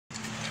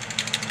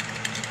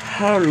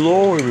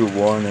Hello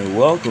everyone and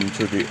welcome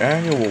to the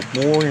annual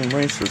Morning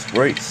Racers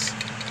race.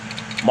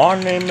 My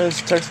name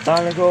is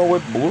Textanico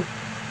with Blue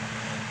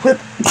Whip.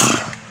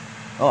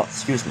 Oh,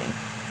 excuse me.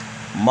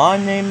 My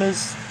name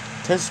is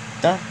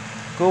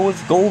Textanico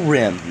with Gold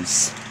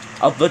Rims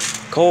of the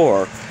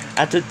core.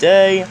 And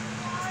today,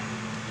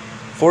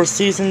 for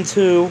Season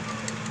 2,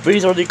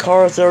 these are the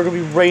cars that are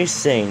going to be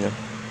racing.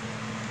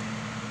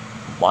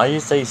 Why do you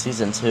say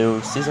Season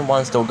 2? Season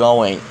 1 is still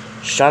going.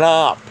 Shut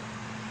up!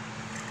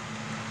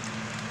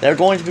 They're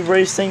going to be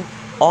racing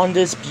on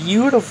this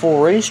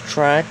beautiful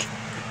racetrack,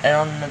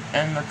 and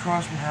the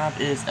cars we have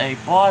is a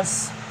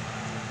bus,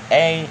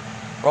 a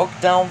broke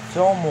down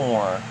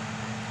Fillmore,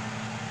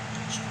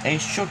 a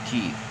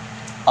Shooky,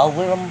 a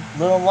little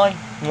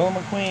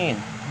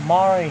McQueen,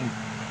 Mari,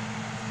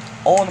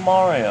 old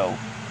Mario,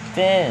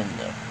 Finn,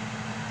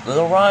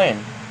 little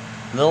Ryan,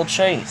 little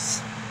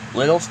Chase,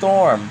 little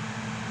Storm,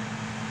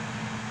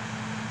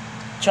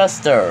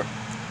 Chester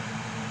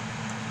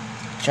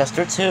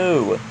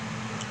 2.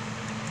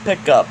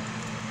 Pickup,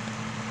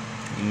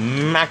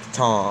 Mac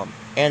Tom,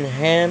 and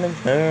him and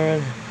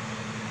her,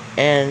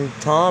 and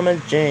Tom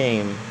and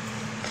James.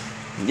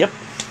 Yep.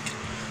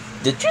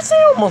 Did you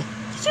say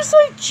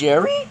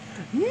Jerry?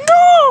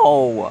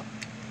 No!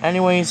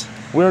 Anyways,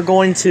 we're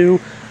going to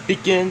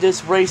begin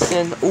this race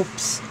in,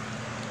 oops.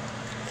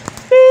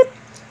 Beep.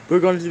 We're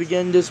going to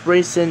begin this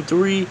race in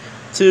 3,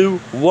 2,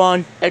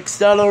 1,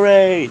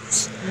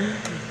 accelerate!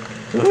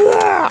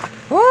 Ah!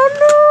 Oh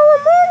no,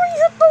 I'm already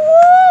hit the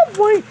wall,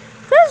 boy!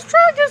 This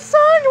track is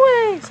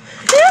sideways!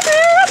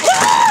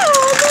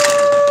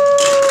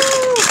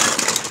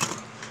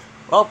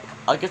 Well,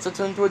 I guess I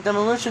turned into a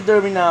demolition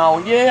derby now.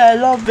 Yeah, I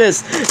love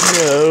this.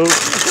 No.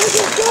 This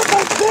is not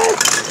like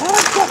this.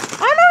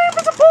 I'm not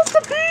even supposed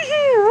to be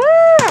here.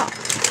 Ah.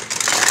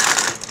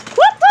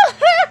 What the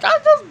heck? I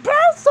just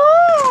bounced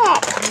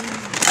off.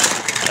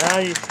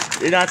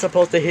 You're not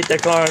supposed to hit the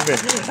car.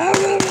 Stop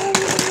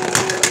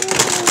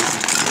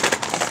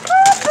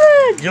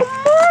it, you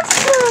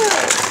monster.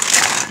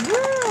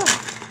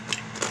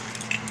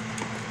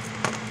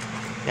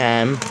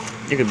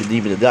 You're gonna be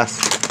deep in the dust.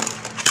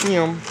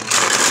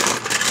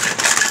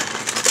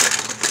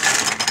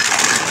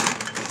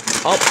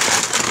 Oh,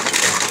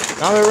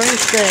 now the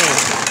race thing.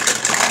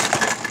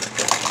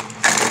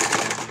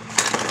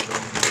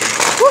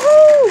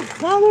 Woohoo!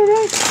 Now the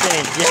race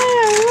thing. Yeah, I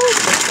like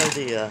this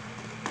idea.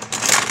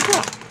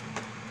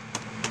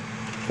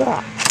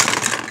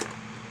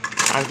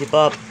 I'll keep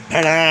up.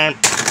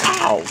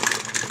 Ow!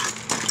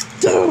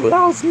 Dude,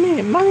 that was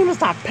me. My name is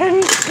not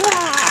Penny.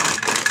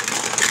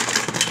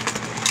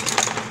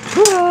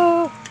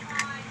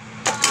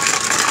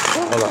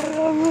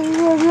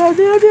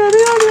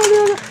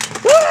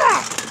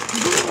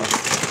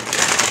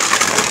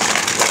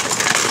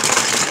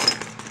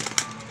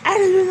 I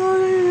didn't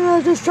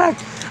know this track.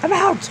 I'm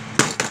out.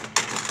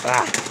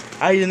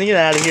 I didn't get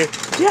out of here.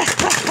 Yeah.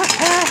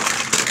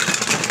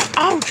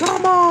 Oh,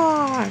 come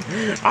on.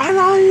 I'm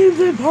not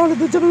even part of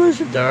the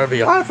demolition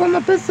derby. I'm from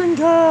the Piston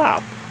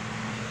Cup.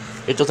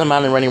 It doesn't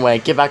matter anyway.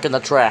 Get back in the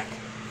track.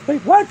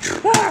 Wait, what?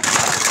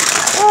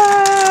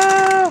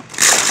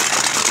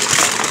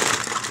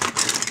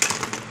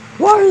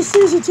 Why is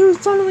Season 2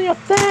 suddenly a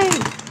thing?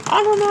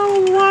 I don't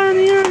know why on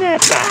the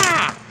internet.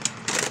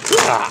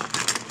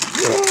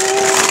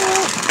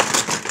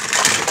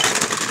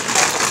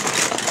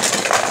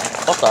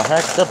 What the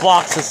heck? The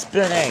box is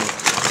spinning.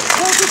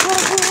 What's it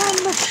going on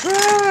the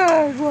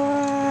track?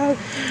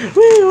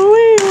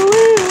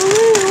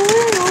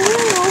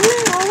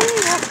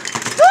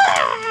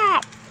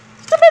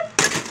 Stop it!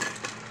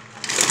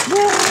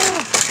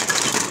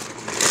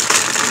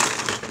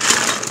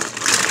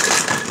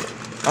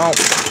 Oh.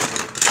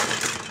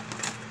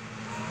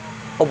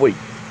 Oh wait,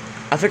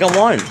 I think I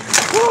won.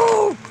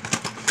 Woo!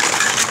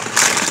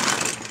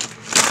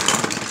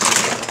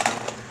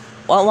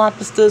 What lap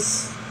is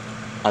this?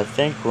 I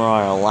think we're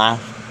on a lap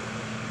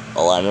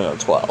 11 or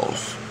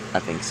 12. I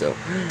think so.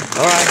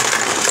 Alright.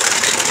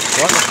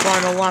 We're on the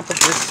final lap of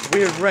this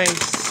weird race.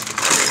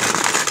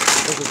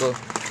 This is a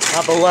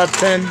lap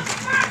 11.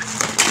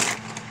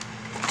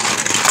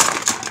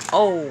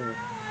 Oh.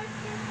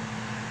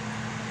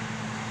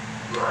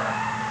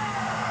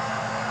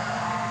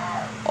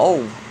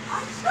 Oh.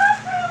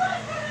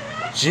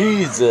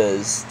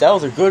 Jesus, that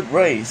was a good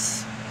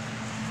race.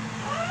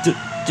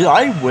 Did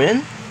I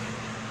win?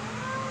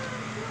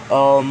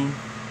 I'm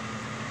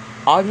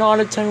not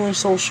entirely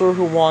so sure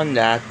who won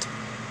that,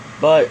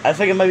 but I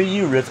think it might be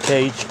you, Rift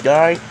Cage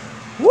guy.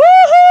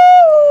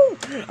 Woohoo!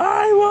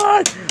 I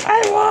won!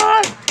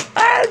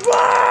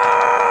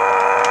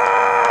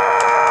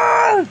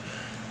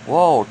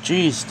 Whoa,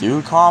 jeez,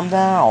 dude, calm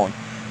down.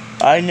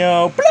 I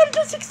know, but I'm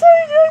just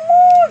excited. I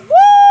won!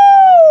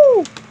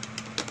 Woo!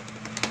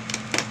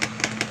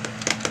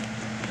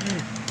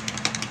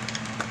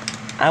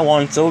 I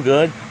won so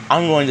good,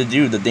 I'm going to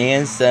do the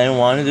dance that I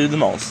want to do the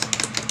most.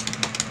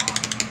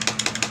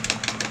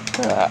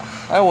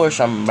 I wish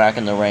I'm back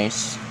in the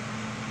race.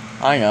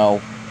 I know.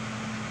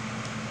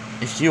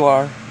 If you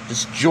are,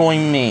 just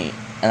join me,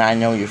 and I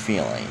know you're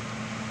feeling.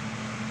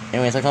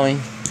 Anyways, I'm coming.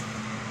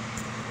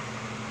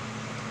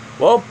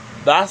 Well,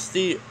 that's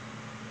the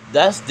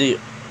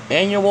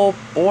annual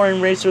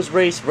Boring Racers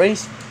race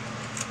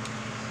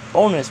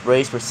bonus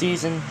race for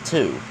season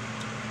 2.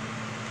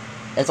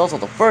 It's also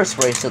the first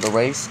race of the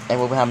race, and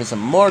we'll be having some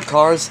more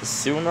cars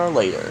sooner or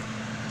later.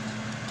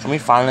 Can we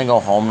finally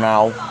go home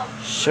now?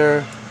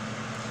 Sure.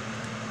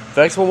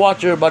 Thanks for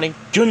watching, everybody.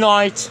 Good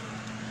night.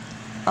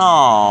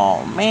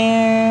 Oh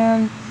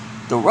man,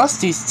 the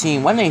Rusty's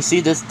team, when they see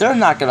this, they're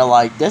not gonna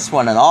like this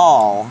one at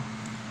all.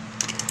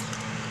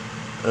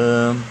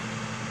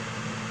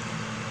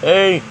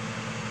 Hey,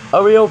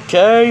 are we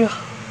okay?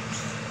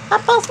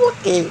 I'm both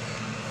looking.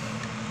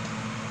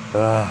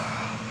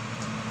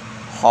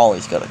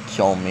 Holly's gonna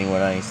kill me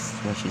when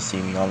she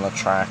sees me on the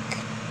track.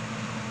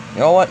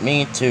 You know what?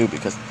 Me too,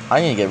 because I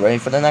need to get ready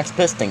for the next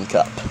Piston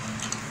Cup.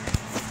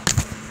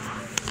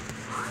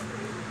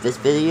 This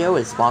video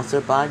is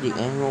sponsored by the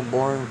annual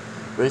Boring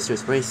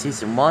Racers Race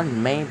Season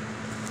 1 made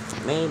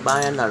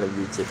by another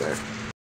YouTuber.